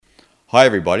Hi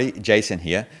everybody, Jason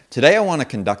here. Today I want to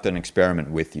conduct an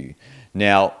experiment with you.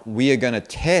 Now, we are going to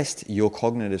test your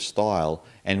cognitive style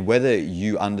and whether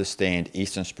you understand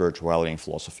Eastern spirituality and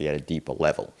philosophy at a deeper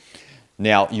level.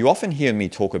 Now, you often hear me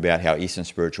talk about how Eastern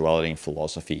spirituality and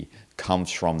philosophy comes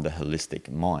from the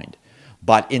holistic mind.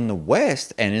 But in the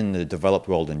West and in the developed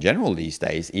world in general these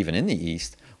days, even in the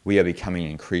East, we are becoming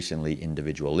increasingly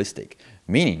individualistic,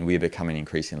 meaning we are becoming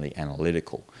increasingly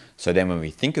analytical. So then when we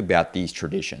think about these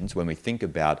traditions, when we think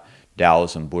about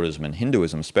Taoism, Buddhism, and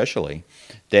Hinduism especially,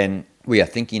 then we are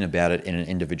thinking about it in an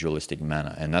individualistic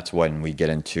manner. And that's when we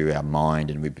get into our mind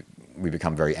and we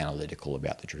become very analytical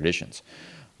about the traditions.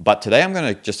 But today I'm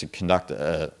going to just conduct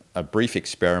a brief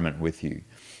experiment with you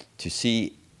to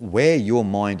see where your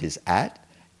mind is at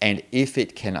and if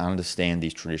it can understand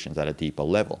these traditions at a deeper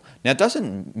level. Now, it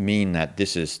doesn't mean that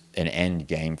this is an end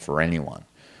game for anyone,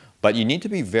 but you need to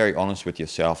be very honest with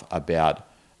yourself about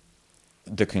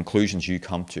the conclusions you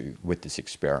come to with this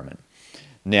experiment.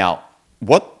 Now,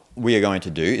 what we are going to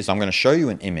do is I'm going to show you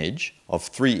an image of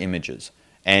 3 images,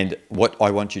 and what I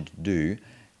want you to do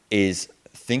is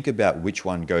think about which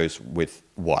one goes with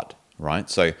what, right?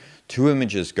 So 2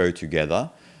 images go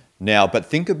together. Now, but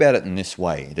think about it in this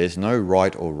way. There's no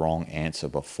right or wrong answer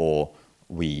before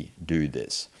we do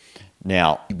this.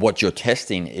 Now, what you're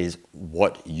testing is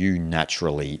what you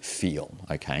naturally feel,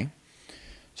 okay?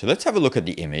 So let's have a look at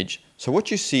the image. So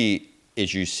what you see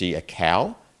is you see a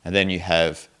cow, and then you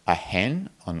have a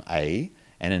hen on A,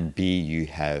 and in B you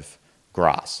have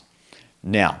grass.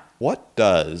 Now, what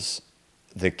does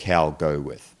the cow go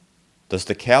with? Does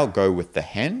the cow go with the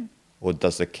hen, or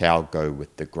does the cow go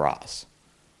with the grass?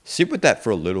 Sit with that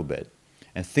for a little bit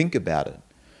and think about it.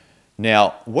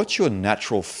 Now, what's your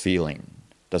natural feeling?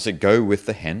 Does it go with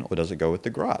the hen or does it go with the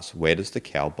grass? Where does the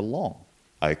cow belong?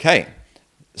 Okay,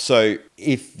 so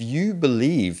if you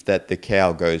believe that the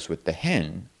cow goes with the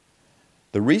hen,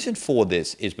 the reason for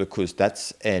this is because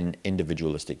that's an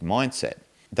individualistic mindset.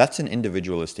 That's an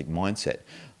individualistic mindset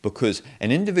because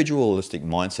an individualistic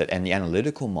mindset and the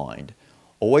analytical mind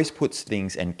always puts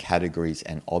things in categories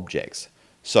and objects.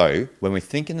 So when we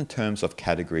think in terms of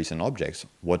categories and objects,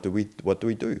 what do we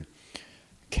do?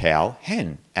 Cow,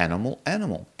 hen, animal,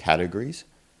 animal, categories,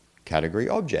 category,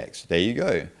 objects. There you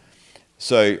go.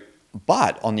 So,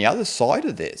 but on the other side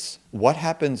of this, what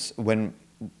happens when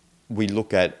we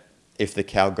look at if the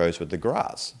cow goes with the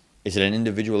grass? Is it an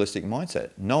individualistic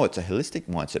mindset? No, it's a holistic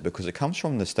mindset because it comes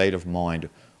from the state of mind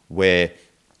where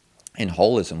in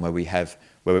holism,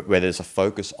 where there's a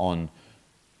focus on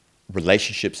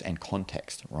relationships and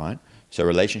context, right? So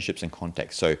relationships and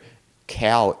context. So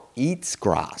cow eats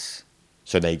grass,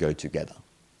 so they go together.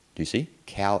 Do you see?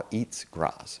 Cow eats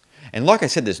grass. And like I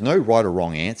said, there's no right or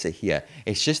wrong answer here.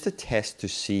 It's just a test to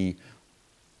see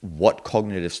what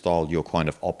cognitive style you're kind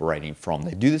of operating from.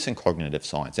 They do this in cognitive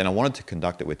science, and I wanted to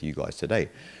conduct it with you guys today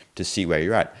to see where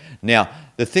you're at. Now,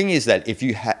 the thing is that if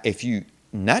you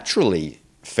naturally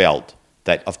felt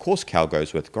that, of course, cow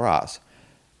goes with grass,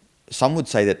 some would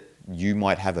say that you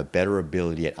might have a better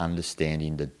ability at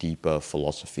understanding the deeper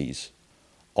philosophies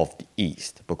of the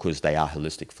East because they are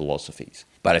holistic philosophies.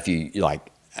 But if you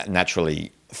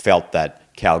naturally felt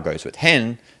that cow goes with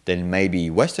hen, then maybe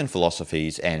Western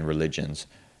philosophies and religions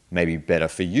may be better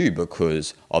for you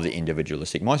because of the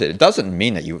individualistic mindset. It doesn't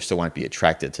mean that you still won't be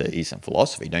attracted to Eastern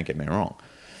philosophy, don't get me wrong.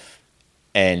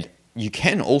 And you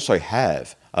can also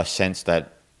have a sense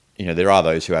that, there are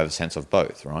those who have a sense of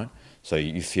both, right? So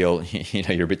you feel,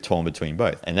 you're a bit torn between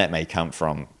both. And that may come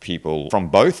from people from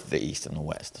both the East and the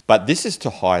West. But this is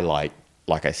to highlight,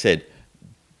 like I said,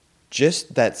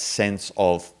 just that sense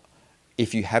of,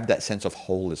 if you have that sense of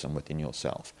holism within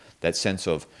yourself, that sense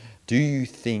of, do you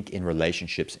think in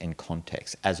relationships and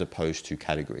context as opposed to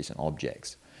categories and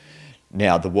objects?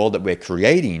 Now, the world that we're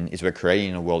creating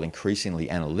a world increasingly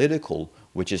analytical,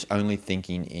 which is only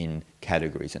thinking in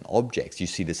categories and objects. You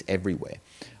see this everywhere.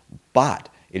 But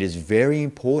it is very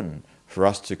important for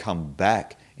us to come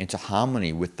back into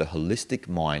harmony with the holistic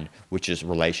mind, which is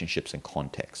relationships and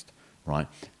context, right?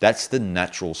 That's the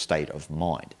natural state of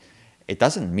mind. It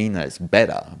doesn't mean that it's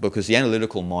better because the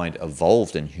analytical mind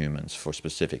evolved in humans for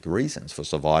specific reasons, for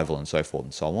survival and so forth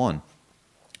and so on.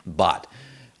 But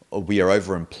we are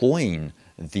overemploying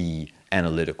the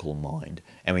analytical mind,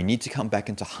 and we need to come back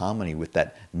into harmony with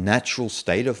that natural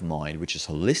state of mind, which is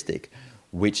holistic,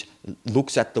 which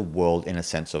looks at the world in a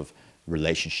sense of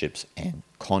relationships and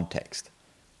context.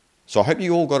 So I hope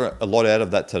you all got a lot out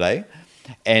of that today.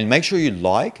 And make sure you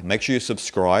make sure you're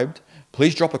subscribed.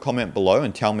 Please drop a comment below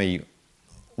and tell me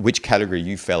which category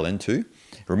you fell into.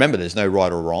 Remember, there's no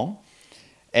right or wrong.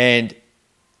 And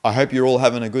I hope you're all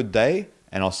having a good day,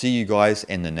 and I'll see you guys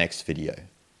in the next video.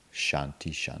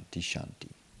 Shanti, shanti,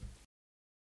 shanti.